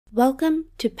Welcome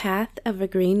to Path of a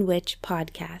Green Witch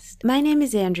podcast. My name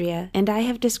is Andrea, and I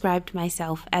have described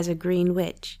myself as a green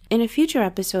witch. In a future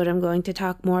episode, I'm going to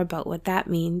talk more about what that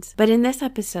means, but in this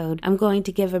episode, I'm going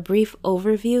to give a brief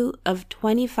overview of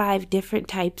 25 different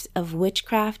types of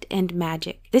witchcraft and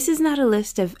magic. This is not a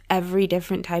list of every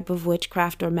different type of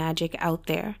witchcraft or magic out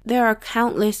there. There are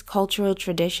countless cultural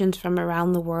traditions from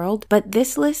around the world, but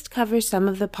this list covers some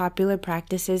of the popular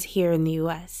practices here in the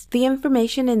US. The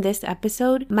information in this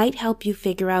episode might help you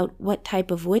figure out what type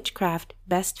of witchcraft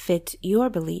best fits your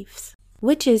beliefs.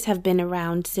 Witches have been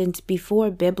around since before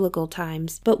biblical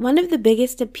times, but one of the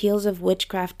biggest appeals of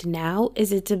witchcraft now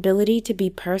is its ability to be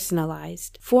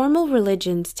personalized. Formal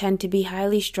religions tend to be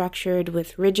highly structured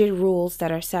with rigid rules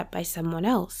that are set by someone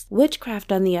else.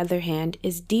 Witchcraft, on the other hand,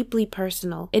 is deeply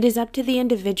personal. It is up to the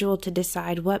individual to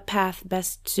decide what path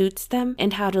best suits them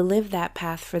and how to live that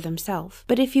path for themselves.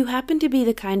 But if you happen to be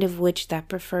the kind of witch that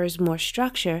prefers more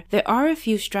structure, there are a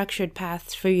few structured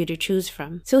paths for you to choose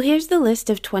from. So here's the list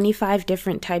of 25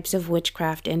 different types of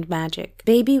witchcraft and magic.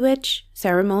 Baby witch,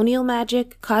 ceremonial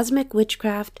magic, cosmic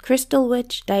witchcraft, crystal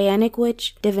witch, Dianic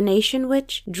witch, divination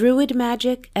witch, druid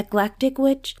magic, eclectic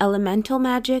witch, elemental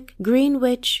magic, green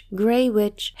witch, gray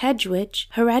witch, hedge witch,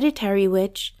 hereditary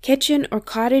witch, kitchen or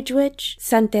cottage witch,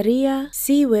 santeria,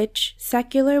 sea witch,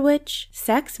 secular witch,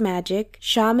 sex magic,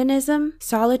 shamanism,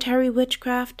 solitary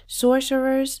witchcraft,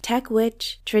 sorcerers, tech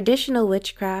witch, traditional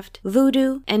witchcraft,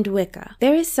 voodoo, and Wicca.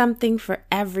 There is something for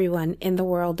everyone in the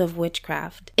world of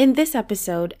witchcraft. In this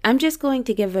episode, I'm just going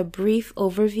to give a brief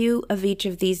overview of each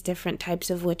of these different types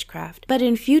of witchcraft, but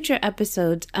in future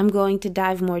episodes, I'm going to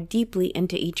dive more deeply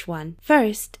into each one.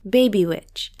 First, baby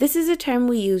witch. This is a term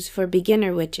we use for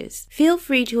beginner witches. Feel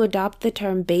free to adopt the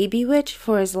term baby witch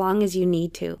for as long as you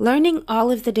need to. Learning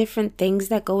all of the different things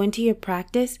that go into your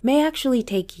practice may actually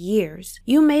take years.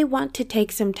 You may want to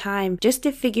take some time just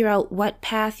to figure out what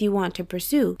path you want to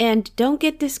pursue, and don't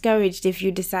get discouraged if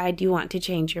you decide you want to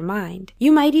change your mind.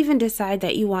 You might even decide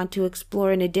that you want to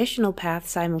explore an additional path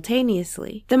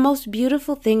simultaneously. The most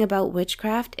beautiful thing about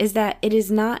witchcraft is that it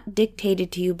is not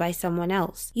dictated to you by someone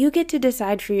else. You get to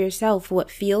decide for yourself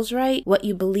what feels right, what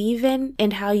you believe in,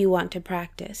 and how you want to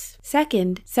practice.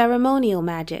 Second, ceremonial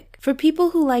magic. For people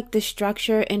who like the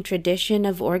structure and tradition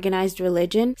of organized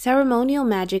religion, ceremonial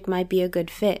magic might be a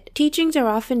good fit. Teachings are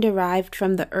often derived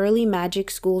from the early magic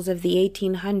schools of the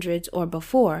 1800s or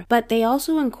before, but they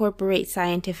also incorporate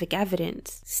scientific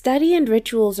evidence. Study and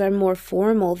rituals are more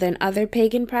formal than other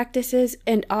pagan practices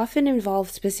and often involve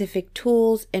specific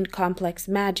tools and complex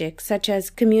magic, such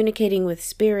as communicating with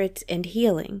spirits and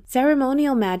healing.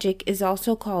 Ceremonial magic is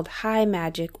also called high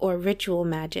magic or ritual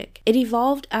magic. It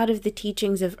evolved out of the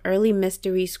teachings of early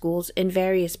mystery schools in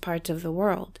various parts of the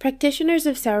world. Practitioners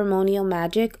of ceremonial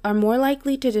magic are more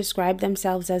likely to describe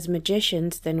themselves as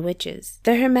magicians than witches.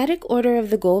 The Hermetic Order of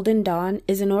the Golden Dawn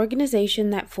is an organization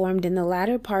that formed in the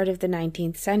latter part of the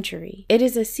 19th century. It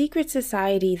is a secret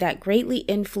society that greatly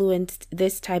influenced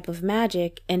this type of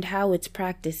magic and how it's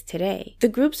practiced today. The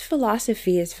group's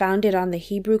philosophy is founded on the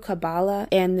Hebrew Kabbalah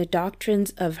and the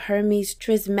doctrines of Hermes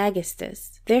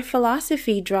Trismegistus. Their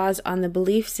philosophy draws on the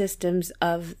belief systems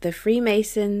of the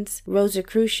Freemasons,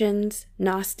 Rosicrucians,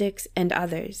 Gnostics, and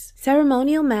others.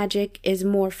 Ceremonial magic is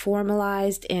more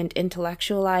formalized and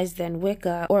intellectualized than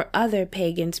Wicca or other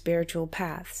pagan spiritual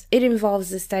paths. It involves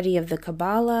the study of the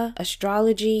Kabbalah,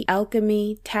 astrology,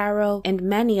 alchemy, tarot, and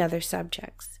many other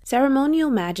subjects. Ceremonial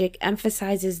magic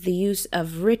emphasizes the use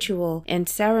of ritual and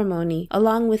ceremony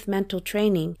along with mental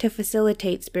training to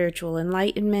facilitate spiritual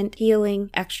enlightenment, healing,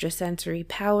 extrasensory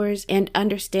powers, and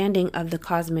understanding of the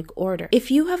cosmic order. If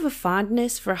you have a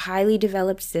fondness for highly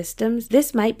developed systems,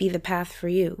 this might be the path for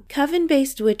you.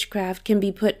 Coven-based witchcraft can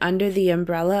be put under the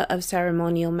umbrella of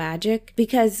ceremonial magic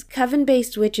because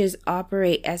coven-based witches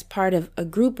operate as part of a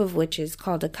group of witches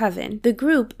called a coven. The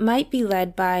group might be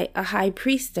led by a high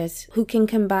priestess who can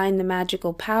combine the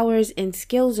magical powers and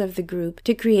skills of the group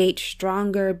to create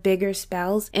stronger, bigger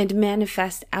spells and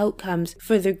manifest outcomes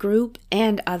for the group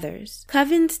and others.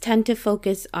 Covens tend to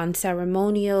focus on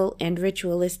ceremonial and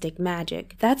ritualistic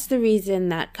magic. That's the reason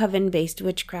that coven-based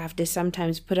witchcraft is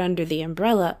sometimes put under the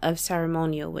umbrella of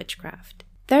ceremonial witchcraft.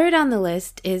 Third on the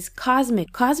list is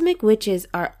cosmic. Cosmic witches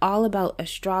are all about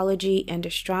astrology and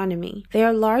astronomy. They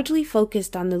are largely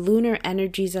focused on the lunar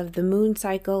energies of the moon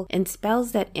cycle and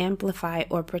spells that amplify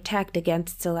or protect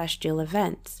against celestial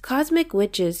events. Cosmic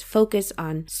witches focus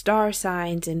on star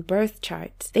signs and birth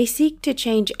charts. They seek to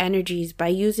change energies by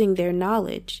using their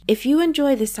knowledge. If you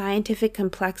enjoy the scientific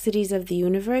complexities of the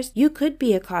universe, you could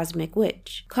be a cosmic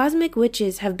witch. Cosmic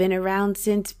witches have been around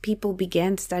since people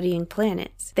began studying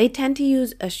planets. They tend to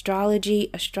use astrology,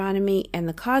 astronomy, and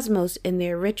the cosmos in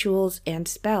their rituals and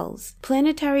spells.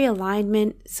 Planetary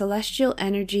alignment, celestial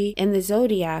energy, and the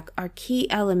zodiac are key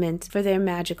elements for their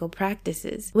magical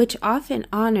practices, which often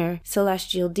honor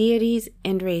celestial deities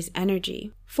and raise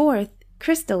energy. Fourth,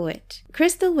 Crystal Witch.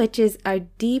 Crystal witches are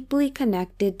deeply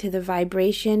connected to the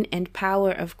vibration and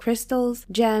power of crystals,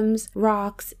 gems,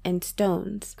 rocks, and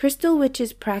stones. Crystal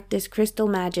witches practice crystal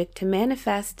magic to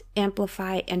manifest,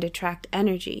 amplify, and attract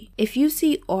energy. If you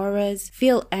see auras,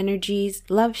 feel energies,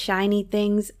 love shiny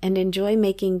things, and enjoy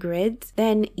making grids,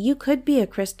 then you could be a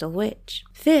crystal witch.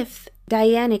 Fifth,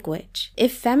 Dianic Witch.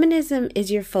 If feminism is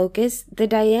your focus, the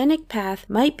Dianic path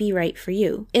might be right for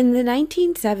you. In the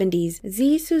 1970s,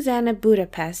 Z. Susanna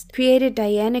Budapest created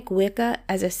Dianic Wicca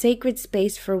as a sacred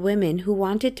space for women who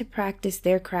wanted to practice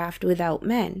their craft without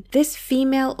men. This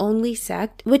female-only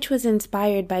sect, which was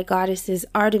inspired by goddesses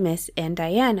Artemis and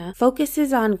Diana,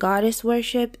 focuses on goddess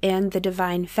worship and the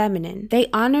divine feminine. They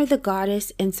honor the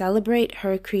goddess and celebrate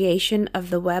her creation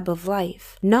of the web of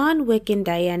life. Non-Wiccan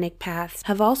Dianic paths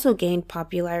have also gained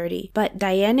popularity, but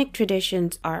Dianic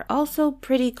traditions are also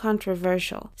pretty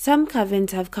controversial. Some covens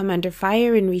have come under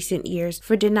fire in recent years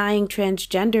for denying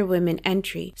transgender women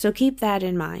entry, so keep that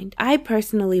in mind. I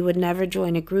personally would never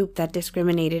join a group that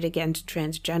discriminated against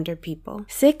transgender people.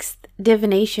 Sixth,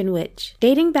 Divination Witch.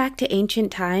 Dating back to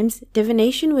ancient times,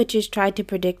 divination witches tried to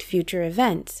predict future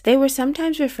events. They were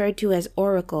sometimes referred to as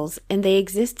oracles, and they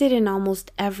existed in almost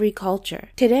every culture.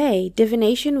 Today,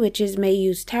 divination witches may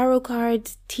use tarot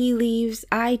cards, tea leaves,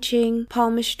 I Ching,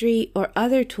 palmistry, or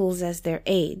other tools as their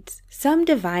aids. Some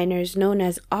diviners, known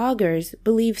as augurs,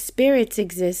 believe spirits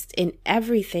exist in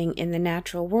everything in the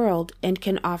natural world and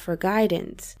can offer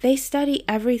guidance. They study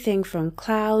everything from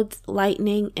clouds,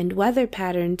 lightning, and weather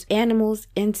patterns, animals,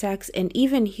 insects, and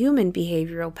even human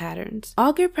behavioral patterns.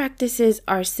 Augur practices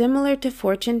are similar to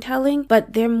fortune-telling,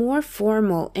 but they're more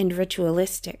formal and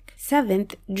ritualistic.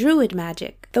 Seventh, Druid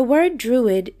magic. The word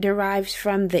druid derives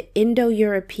from the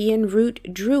Indo-European root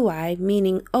drui,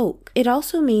 meaning oak. It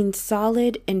also means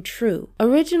solid and true.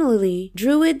 Originally,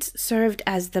 druids served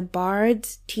as the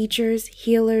bards, teachers,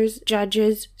 healers,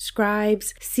 judges,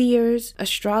 scribes, seers,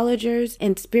 astrologers,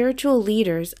 and spiritual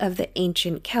leaders of the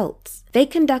ancient Celts. They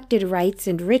conducted rites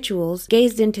and rituals,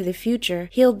 gazed into the future,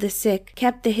 healed the sick,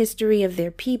 kept the history of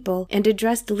their people, and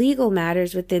addressed legal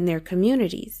matters within their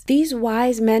communities. These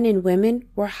wise men and women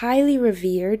were highly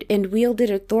revered and wielded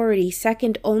authority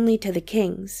second only to the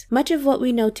kings. Much of what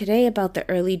we know today about the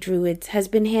early Druids has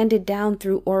been handed down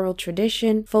through oral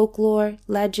tradition, folklore,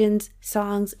 legends,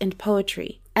 songs, and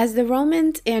poetry. As the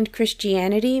Romans and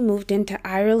Christianity moved into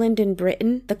Ireland and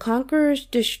Britain, the conquerors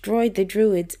destroyed the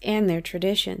Druids and their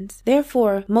traditions.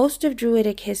 Therefore, most of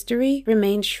Druidic history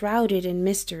remains shrouded in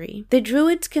mystery. The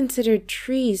Druids considered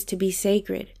trees to be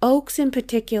sacred. Oaks in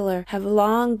particular have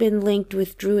long been linked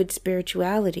with Druid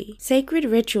spirituality. Sacred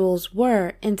rituals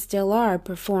were, and still are,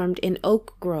 performed in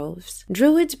oak groves.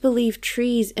 Druids believe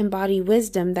trees embody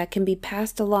wisdom that can be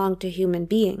passed along to human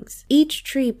beings. Each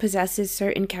tree possesses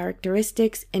certain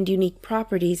characteristics and unique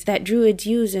properties that Druids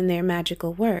use in their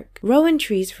magical work. Rowan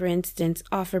trees, for instance,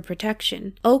 offer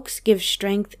protection. Oaks give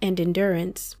strength and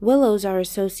endurance. Willows are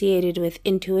associated with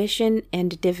intuition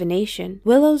and divination.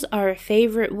 Willows are a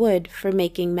favorite wood for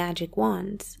making magic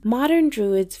wands. Modern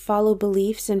Druids follow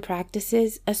beliefs and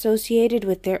practices associated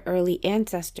with their early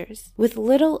ancestors. With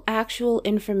little actual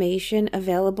information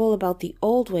available about the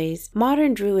old ways,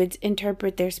 modern Druids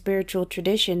interpret their spiritual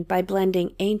tradition by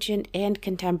blending ancient and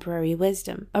contemporary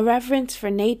wisdom. A reverence for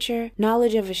nature,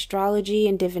 knowledge of astrology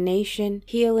and divination,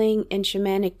 healing, and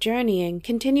shamanic journeying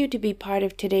continue to be part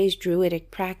of today's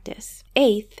Druidic practice.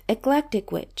 Eighth,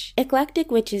 Eclectic Witch.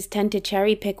 Eclectic witches tend to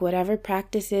cherry-pick whatever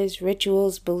practices,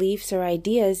 rituals, beliefs, or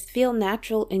ideas feel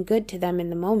natural and good to them in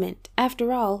the moment.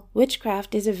 After all,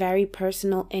 witchcraft is a very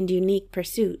personal and unique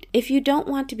pursuit. If you don't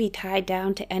want to be tied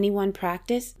down to any one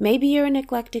practice, maybe you're an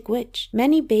eclectic witch.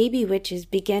 Many baby witches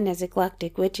begin as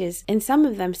eclectic witches, and some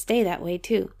of them stay that way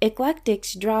too.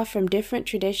 Eclectics draw from different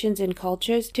traditions and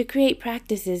cultures to create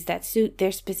practices that suit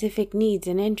their specific needs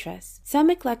and interests. Some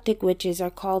eclectic witches are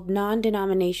called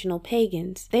non-denominational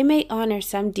pagans. They may honor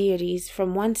some deities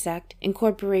from one sect,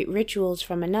 incorporate rituals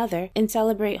from another, and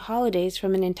celebrate holidays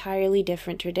from an entirely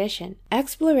different tradition.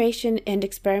 Exploration and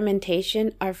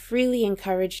experimentation are freely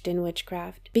encouraged in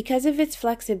witchcraft. Because of its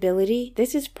flexibility,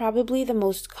 this is probably the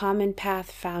most common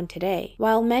path found today.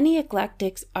 While many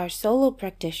eclectics are solo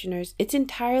practitioners, it's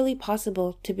entirely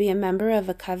possible to be a member of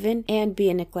a coven and be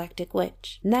an eclectic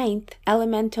witch. Ninth,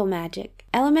 Elemental Magic.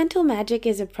 Elemental magic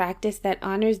is a practice that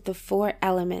honors the four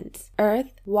elements: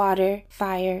 earth, water,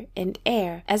 fire, and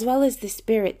air, as well as the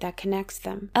spirit that connects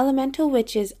them. Elemental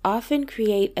witches often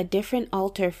create a different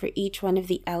altar for each one of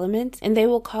the elements, and they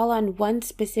will call on one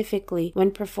specifically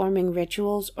when performing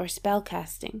rituals or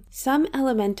spellcasting. Some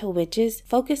elemental witches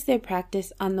focus their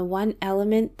practice on the one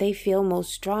element they feel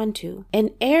most drawn to.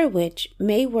 An air witch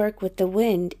may work with the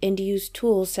wind and use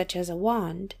tools such as a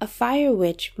wand. A fire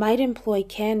witch might employ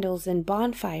candles and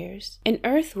bonfires. An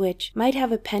earth witch might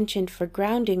have a penchant for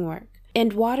grounding work.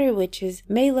 And water witches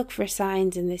may look for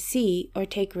signs in the sea or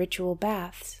take ritual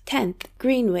baths. 10th,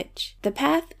 Green Witch. The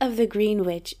path of the Green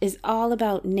Witch is all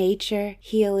about nature,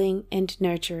 healing, and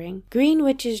nurturing. Green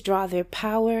witches draw their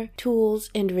power, tools,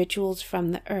 and rituals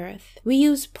from the earth. We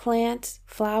use plants,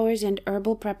 flowers, and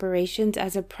herbal preparations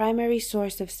as a primary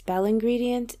source of spell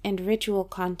ingredients and ritual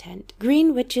content.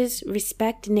 Green witches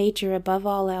respect nature above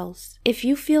all else. If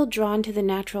you feel drawn to the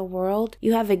natural world,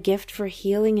 you have a gift for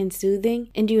healing and soothing,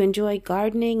 and you enjoy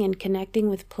gardening and connecting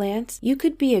with plants, you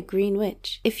could be a green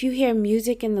witch. If you hear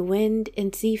music in the wind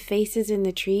and see faces in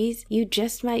the trees, you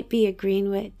just might be a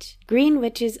green witch. Green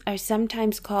witches are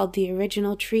sometimes called the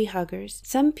original tree huggers.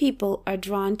 Some people are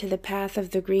drawn to the path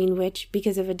of the green witch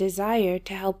because of a desire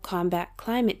to help combat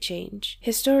climate change.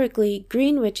 Historically,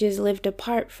 green witches lived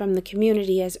apart from the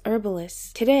community as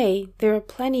herbalists. Today, there are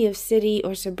plenty of city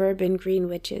or suburban green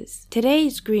witches.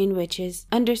 Today's green witches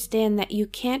understand that you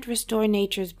can't restore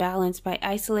nature's balance by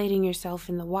isolating yourself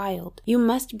in the wild. You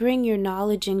must bring your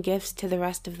knowledge and gifts to the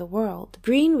rest of the world.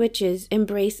 Green witches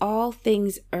embrace all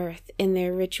things earth in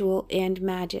their ritual and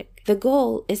magic. The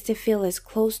goal is to feel as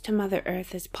close to Mother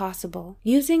Earth as possible.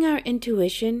 Using our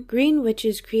intuition, green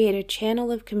witches create a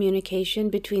channel of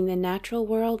communication between the natural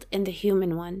world and the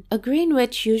human one. A green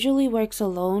witch usually works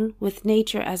alone, with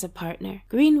nature as a partner.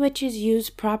 Green witches use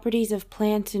properties of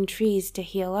plants and trees to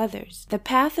heal others. The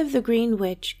path of the green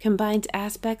witch combines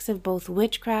aspects of both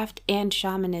witchcraft and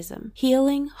shamanism.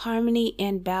 Healing, harmony,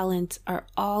 and balance are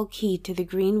all key to the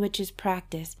green witch's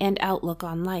practice and outlook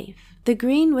on life. The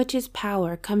green witch's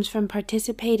power comes from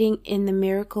participating in the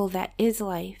miracle that is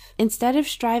life. Instead of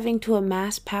striving to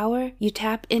amass power, you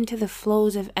tap into the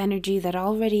flows of energy that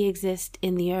already exist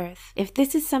in the earth. If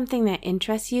this is something that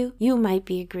interests you, you might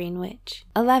be a green witch.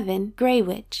 11. Gray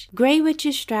Witch. Gray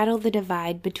witches straddle the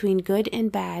divide between good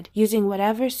and bad, using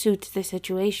whatever suits the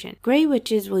situation. Gray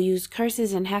witches will use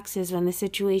curses and hexes when the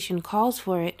situation calls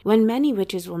for it, when many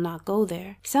witches will not go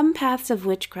there. Some paths of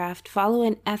witchcraft follow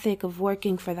an ethic of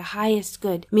working for the highest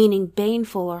good, meaning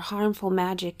baneful or harmful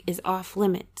magic is off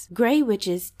limits. Gray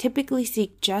witches typically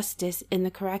seek justice in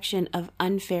the correction of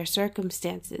unfair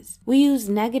circumstances. We use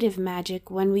negative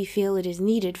magic when we feel it is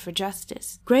needed for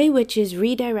justice. Gray witches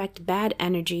redirect bad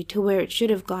energy to where it should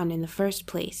have gone in the first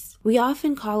place. We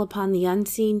often call upon the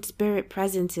unseen spirit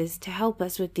presences to help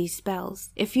us with these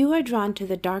spells. If you are drawn to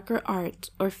the darker arts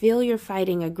or feel you're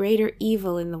fighting a greater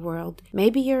evil in the world,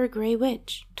 maybe you're a gray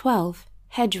witch. 12.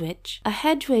 Hedge Witch. A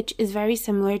hedge witch is very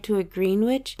similar to a green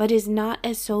witch, but is not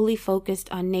as solely focused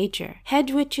on nature.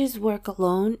 Hedge witches work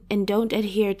alone and don't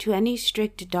adhere to any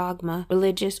strict dogma,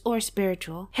 religious or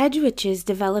spiritual. Hedge witches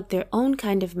develop their own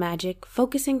kind of magic,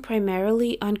 focusing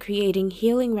primarily on creating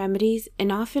healing remedies and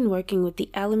often working with the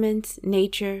elements,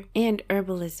 nature, and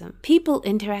herbalism. People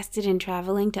interested in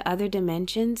traveling to other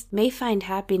dimensions may find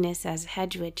happiness as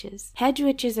hedge witches. Hedge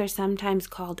witches are sometimes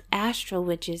called astral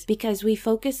witches because we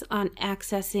focus on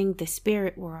accessing the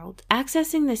spirit world.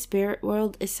 Accessing the spirit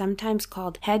world is sometimes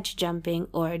called hedge jumping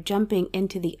or jumping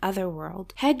into the other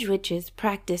world. Hedge witches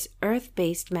practice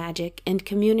earth-based magic and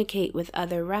communicate with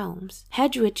other realms.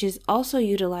 Hedge witches also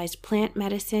utilize plant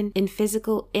medicine in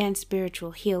physical and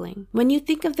spiritual healing. When you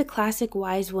think of the classic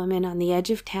wise woman on the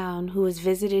edge of town who was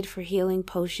visited for healing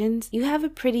potions, you have a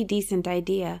pretty decent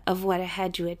idea of what a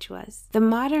hedge witch was. The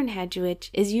modern hedge witch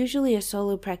is usually a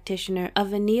solo practitioner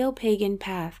of a neo-pagan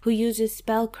path who uses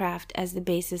spellcraft as the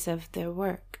basis of their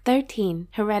work. 13.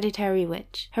 Hereditary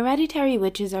Witch. Hereditary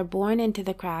witches are born into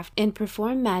the craft and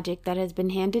perform magic that has been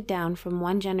handed down from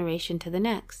one generation to the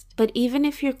next. But even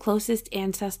if your closest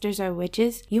ancestors are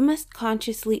witches, you must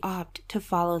consciously opt to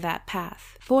follow that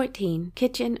path. 14.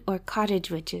 Kitchen or cottage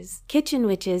witches. Kitchen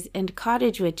witches and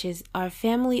cottage witches are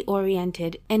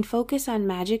family-oriented and focus on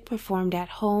magic performed at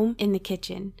home in the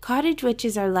kitchen. Cottage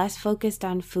witches are less focused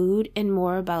on food and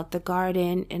more about the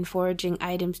garden and foraging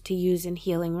items to use in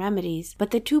healing remedies, but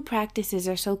the two practices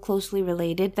are so closely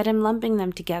related that I'm lumping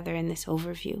them together in this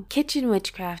overview. Kitchen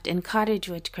witchcraft and cottage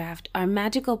witchcraft are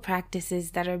magical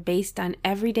practices that are based on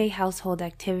everyday household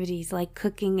activities like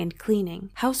cooking and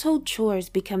cleaning. Household chores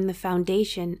become the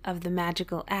foundation of the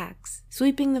magical acts.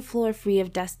 Sweeping the floor free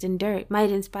of dust and dirt might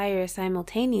inspire a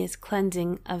simultaneous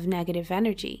cleansing of negative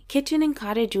energy. Kitchen and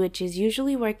cottage witches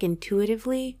usually work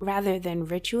intuitively rather than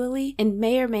ritually and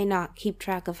may or may not keep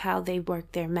track of how they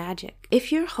work their magic. If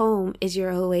your home is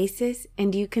your oasis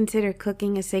and you consider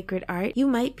cooking a sacred art, you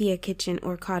might be a kitchen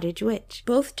or cottage witch.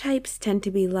 Both types tend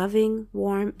to be loving,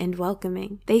 warm, and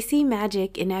welcoming. They see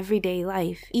magic in everyday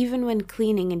life, even when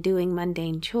cleaning and doing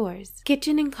mundane chores.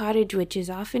 Kitchen and cottage witches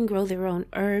often grow their own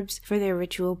herbs for their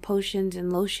ritual potions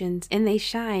and lotions, and they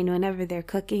shine whenever they're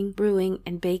cooking, brewing,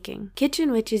 and baking.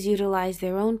 Kitchen witches utilize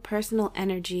their own personal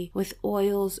energy with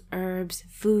oils, herbs,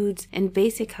 foods, and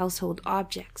basic household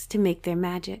objects to make their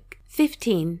magic.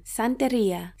 15.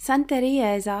 Santeria.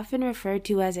 Santeria is often referred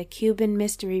to as a Cuban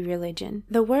mystery religion.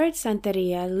 The word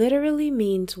Santeria literally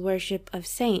means worship of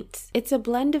saints. It's a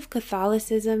blend of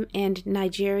Catholicism and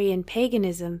Nigerian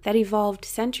paganism that evolved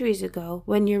centuries ago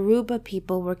when Yoruba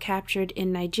people were captured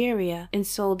in Nigeria and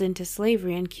sold into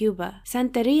slavery in Cuba.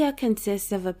 Santeria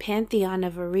consists of a pantheon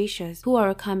of orishas who are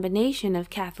a combination of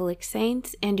Catholic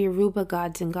saints and Yoruba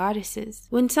gods and goddesses.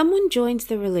 When someone joins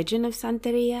the religion of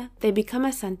Santeria, they become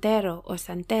a santero or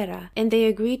santera, and they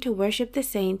agree to worship the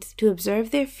saints, to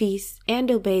observe their feasts, and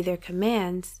obey their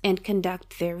commands, and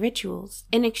conduct their rituals.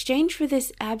 In exchange for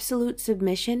this absolute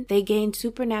submission, they gain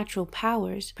supernatural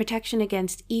powers, protection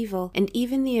against evil, and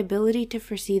even the ability to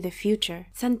foresee the future.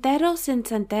 Santeros and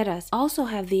santeras also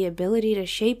have the ability to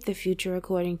shape the future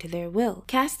according to their will.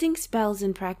 Casting spells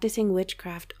and practicing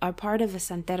witchcraft are part of a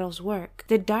santero's work.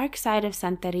 The dark side of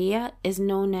Santeria is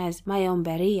known as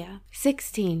mayomberia.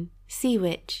 16. Sea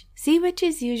witch. Sea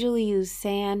witches usually use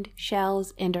sand,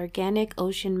 shells, and organic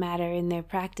ocean matter in their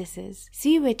practices.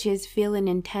 Sea witches feel an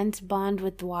intense bond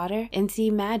with water and see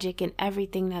magic in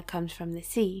everything that comes from the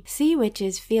sea. Sea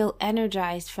witches feel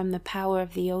energized from the power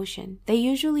of the ocean. They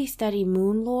usually study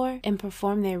moon lore and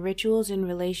perform their rituals in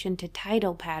relation to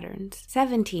tidal patterns.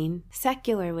 17.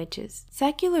 Secular witches.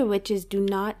 Secular witches do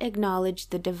not acknowledge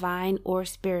the divine or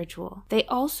spiritual. They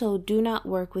also do not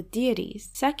work with deities.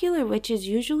 Secular witches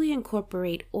usually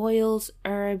incorporate oils,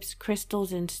 herbs,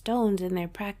 crystals, and stones in their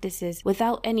practices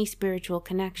without any spiritual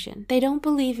connection. They don't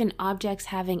believe in objects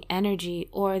having energy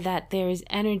or that there is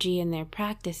energy in their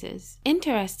practices.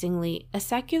 Interestingly, a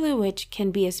secular witch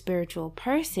can be a spiritual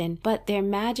person, but their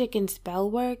magic and spell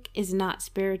work is not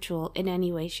spiritual in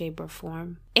any way, shape, or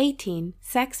form. 18.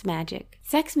 Sex magic.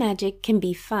 Sex magic can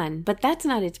be fun, but that's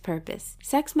not its purpose.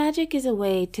 Sex magic is a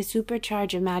way to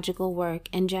supercharge a magical work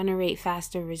and generate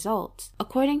faster results.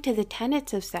 According to the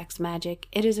tenets of sex magic,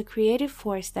 it is a creative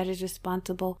force that is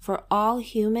responsible for all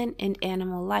human and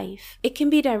animal life. It can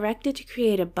be directed to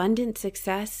create abundant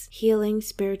success, healing,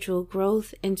 spiritual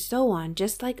growth, and so on,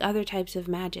 just like other types of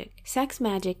magic. Sex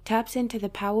magic taps into the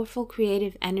powerful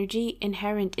creative energy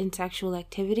inherent in sexual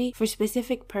activity for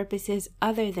specific purposes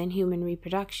other than human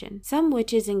reproduction. Some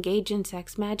witches engage in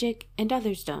sex magic and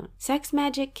others don't. Sex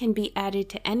magic can be added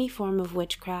to any form of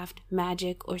witchcraft,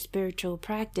 magic, or spiritual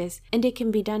practice, and it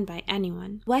can be done by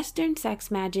anyone. Western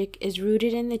sex magic is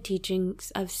rooted in the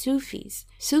teachings of Sufis.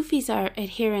 Sufis are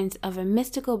adherents of a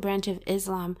mystical branch of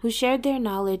Islam who shared their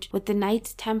knowledge with the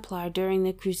Knights Templar during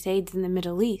the Crusades in the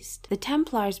Middle East. The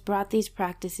Templars brought these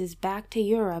practices back to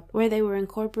Europe, where they were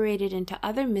incorporated into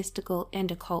other mystical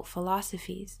and occult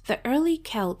philosophies. The early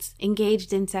Celts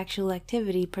engaged in sexual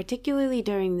activity, particularly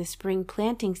during the spring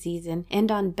planting season and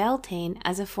on Beltane,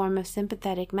 as a form of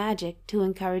sympathetic magic to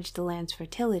encourage the land's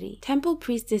fertility. Temple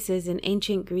priestesses in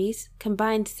ancient Greece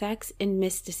combined sex and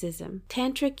mysticism.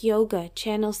 Tantric yoga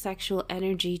channels sexual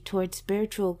energy towards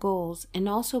spiritual goals and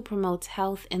also promotes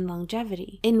health and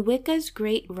longevity. In Wicca's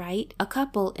Great Rite, a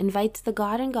couple invites the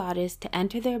god and goddess to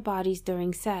enter their bodies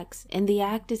during sex, and the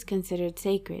act is considered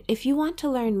sacred. If you want to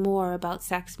learn more about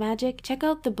sex magic, check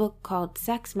out the book called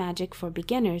Sex Magic for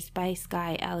Beginners by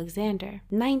Skye Alexander.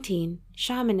 19.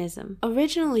 Shamanism.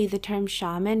 Originally, the term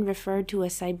shaman referred to a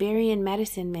Siberian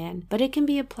medicine man, but it can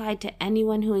be applied to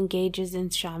anyone who engages in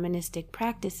shamanistic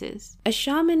practices. A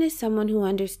shaman is someone who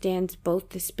understands both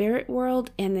the spirit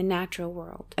world and the natural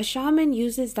world. A shaman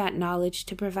uses that knowledge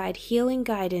to provide healing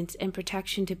guidance and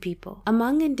protection to people.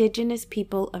 Among indigenous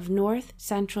people of North,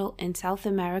 Central, and South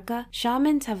America,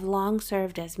 shamans have long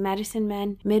served as medicine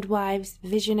men, midwives,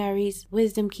 visionaries,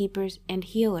 wisdom keepers, and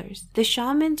healers. The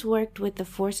shamans worked with the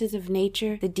forces of nature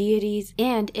Nature, the deities,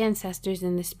 and ancestors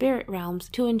in the spirit realms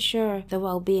to ensure the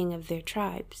well-being of their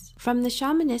tribes. From the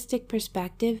shamanistic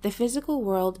perspective, the physical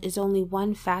world is only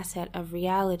one facet of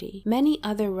reality. Many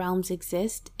other realms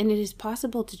exist, and it is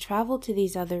possible to travel to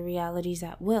these other realities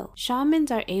at will.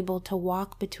 Shamans are able to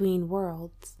walk between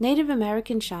worlds. Native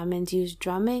American shamans use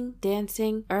drumming,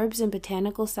 dancing, herbs and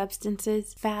botanical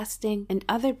substances, fasting, and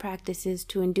other practices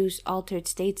to induce altered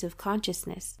states of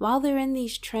consciousness. While they're in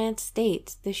these trance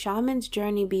states, the shamans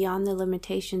journey beyond the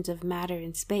limitations of matter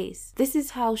and space. This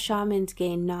is how shamans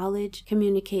gain knowledge,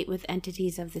 communicate with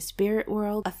entities of the spirit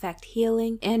world, affect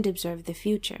healing, and observe the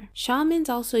future. Shamans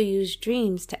also use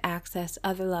dreams to access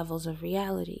other levels of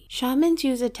reality. Shamans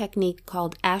use a technique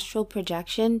called astral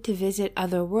projection to visit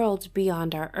other worlds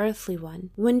beyond our earthly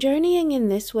one. When journeying in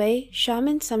this way,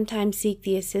 shamans sometimes seek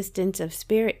the assistance of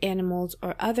spirit animals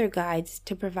or other guides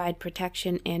to provide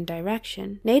protection and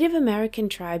direction. Native American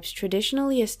tribes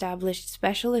traditionally established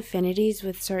special affinities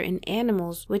with certain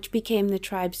animals, which became the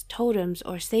tribe's totems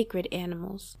or sacred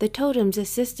animals. The totems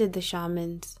assisted the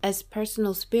shamans as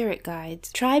personal spirit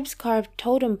guides. Tribes carved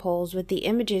totem poles with the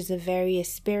images of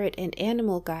various spirit and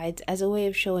animal guides as a way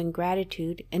of showing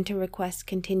gratitude and to request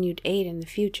continued aid in the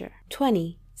future.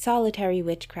 20. Solitary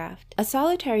witchcraft. A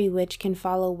solitary witch can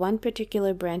follow one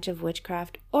particular branch of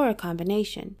witchcraft or a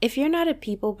combination. If you're not a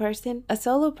people person, a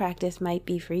solo practice might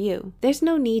be for you. There's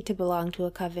no need to belong to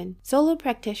a coven. Solo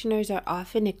practitioners are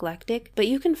often eclectic, but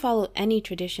you can follow any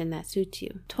tradition that suits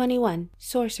you. 21.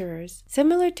 Sorcerers.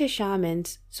 Similar to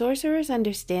shamans, sorcerers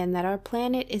understand that our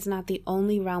planet is not the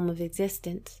only realm of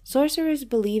existence. Sorcerers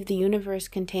believe the universe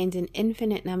contains an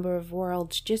infinite number of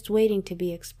worlds just waiting to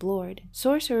be explored.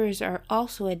 Sorcerers are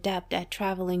also adept at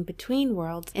traveling between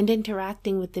worlds and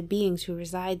interacting with the beings who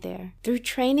reside there. Through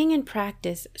training and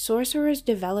practice, sorcerers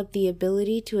develop the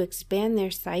ability to expand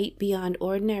their sight beyond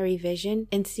ordinary vision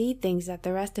and see things that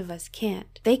the rest of us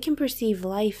can't. They can perceive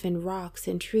life in rocks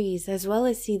and trees, as well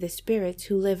as see the spirits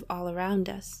who live all around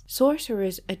us.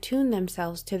 Sorcerers attune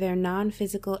themselves to their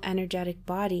non-physical energetic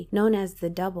body, known as the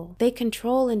double. They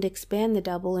control and expand the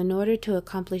double in order to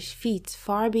accomplish feats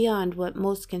far beyond what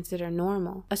most consider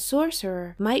normal. A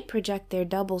sorcerer might project their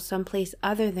double someplace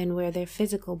other than where their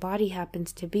physical body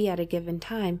happens to be at a given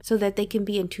time, so that they can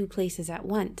be in two places at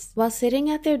once. While sitting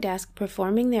at their desk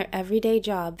performing their everyday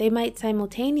job, they might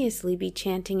simultaneously be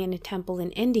chanting in a temple in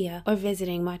India or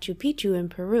visiting Machu Picchu in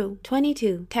Peru.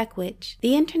 22. Tech witch.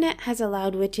 The internet has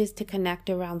allowed witches to connect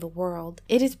around the world.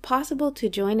 It is possible to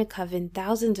join a coven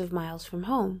thousands of miles from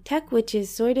home. Tech witches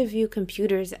sort of view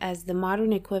computers as the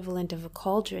modern equivalent of a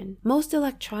cauldron. Most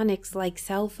electronics like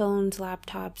cell phones,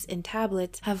 laptops, and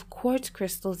tablets have quartz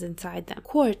crystals inside them.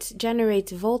 Quartz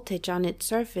generates voltage on its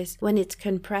surface when it's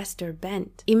compressed or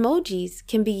bent. Emojis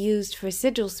can be used for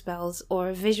sigil spells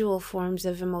or visual forms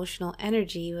of emotional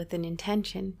energy with an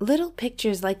intention. Little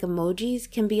pictures like emojis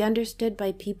can be understood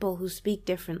by people who speak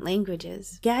different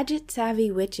languages.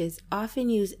 Gadget-savvy witches often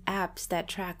use apps that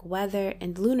track weather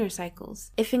and lunar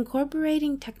cycles. If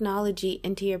incorporating technology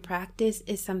into your practice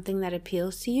is something that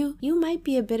appeals to you, you might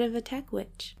be a bit of a tech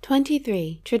witch.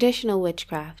 23. Traditional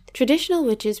witchcraft. Traditional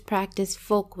witches practice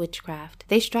folk witchcraft.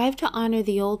 They strive to honor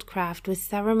the old craft with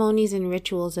ceremonies and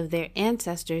rituals of their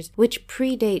ancestors which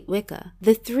predate Wicca.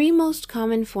 The three most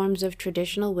common forms of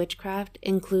traditional witchcraft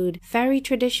include fairy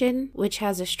tradition, which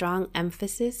has a strong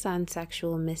emphasis on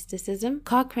sexual mysticism,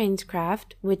 Cochrane's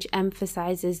craft, which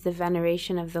emphasizes the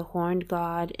veneration of the horned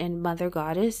god and mother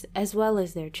goddess, as well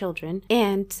as their children,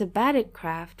 and Sabbatic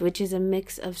craft, which is a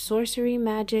mix of sorcery,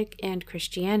 magic, and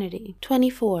Christianity.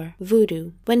 24.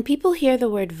 Voodoo. When people hear the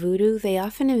word voodoo, they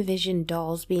often envision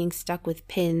dolls being stuck with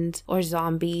pins, or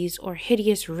zombies, or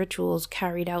hideous rituals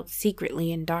carried out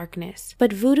secretly in darkness.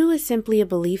 But voodoo is simply a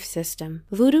belief system.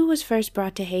 Voodoo was first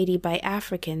brought to Haiti by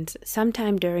Africans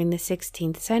sometime during the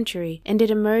 16th century, and it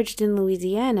emerged in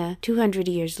Louisiana 200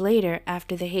 years later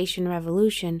after the Haitian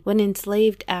Revolution, when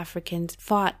enslaved Africans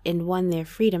fought and won their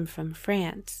freedom from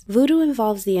France. Voodoo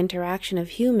involves the interaction of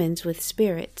humans with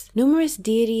spirits. Numerous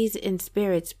deities and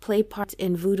spirits play parts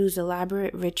in voodoo's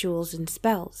elaborate rituals and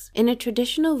spells. In a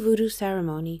traditional voodoo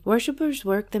ceremony, worshippers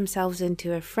work themselves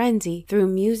into a frenzy through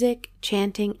music,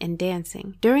 chanting, and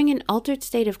dancing. During an altered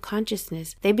state of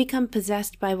consciousness, they become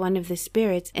possessed by one of the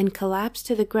spirits and collapse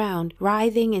to the ground,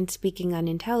 writhing and speaking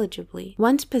unintelligibly.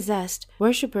 Once possessed,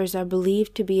 worshippers are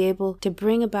believed to be able to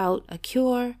bring about a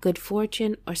cure, good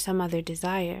fortune, or some other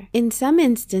desire. In some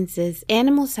instances,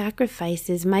 animal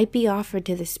sacrifices might be offered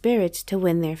to the spirits to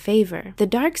win their favor. The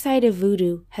dark side of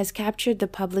voodoo has captured the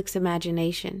public's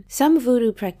imagination. Some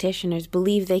voodoo practitioners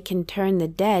believe they can turn the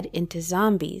dead into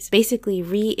zombies, basically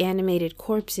reanimate animated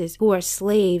corpses who are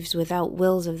slaves without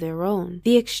wills of their own.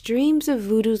 The extremes of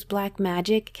voodoo's black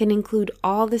magic can include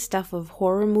all the stuff of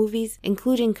horror movies,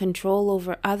 including control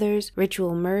over others,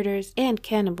 ritual murders, and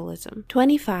cannibalism.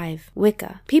 25.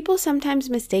 Wicca. People sometimes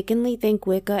mistakenly think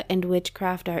Wicca and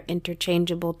witchcraft are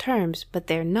interchangeable terms, but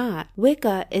they're not.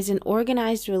 Wicca is an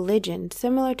organized religion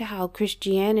similar to how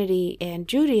Christianity and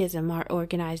Judaism are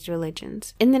organized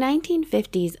religions. In the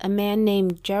 1950s, a man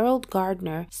named Gerald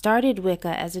Gardner started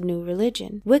Wicca as a new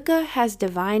religion. Wicca has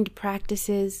divined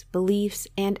practices, beliefs,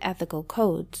 and ethical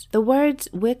codes. The words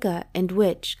Wicca and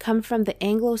witch come from the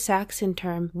Anglo-Saxon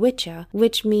term wicca,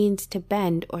 which means to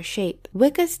bend or shape.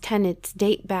 Wicca's tenets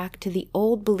date back to the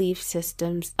old belief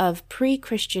systems of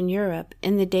pre-Christian Europe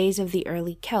in the days of the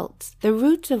early Celts. The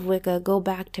roots of Wicca go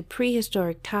back to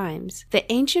prehistoric times. The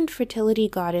ancient fertility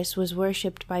goddess was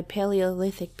worshipped by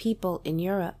Paleolithic people in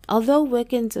Europe. Although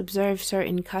Wiccans observe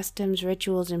certain customs,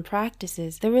 rituals, and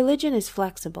practices, the religion is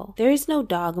flexible. There is no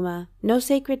dogma, no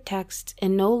sacred texts,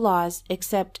 and no laws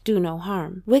except do no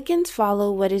harm. Wiccans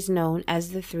follow what is known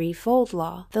as the threefold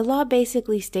law. The law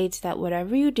basically states that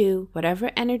whatever you do,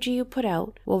 whatever energy you put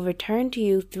out, will return to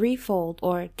you threefold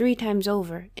or 3 times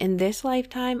over in this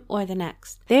lifetime or the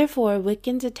next. Therefore,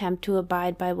 Wiccans attempt to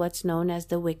abide by what's known as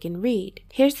the Wiccan Rede.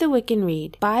 Here's the Wiccan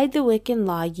Rede. Bide the Wiccan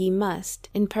law ye must,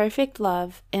 in perfect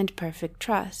love and perfect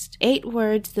trust. 8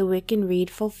 words the Wiccan Rede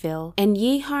fulfill, and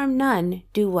ye harm none,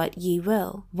 do what ye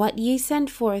will. What ye send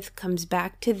forth comes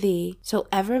back to thee, so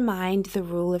ever mind the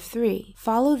rule of 3.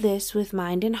 Follow this with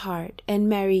mind and heart, and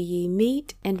merry ye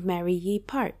meet and merry ye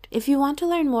part. If you want to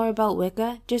learn more about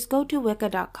Wicca, just go to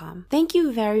Wicca.com. Thank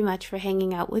you very much for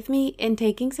hanging out with me and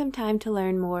taking some time to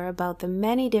learn more about the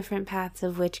many different paths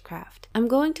of witchcraft. I'm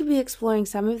going to be exploring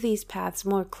some of these paths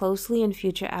more closely in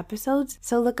future episodes,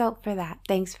 so look out for that.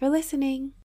 Thanks for listening!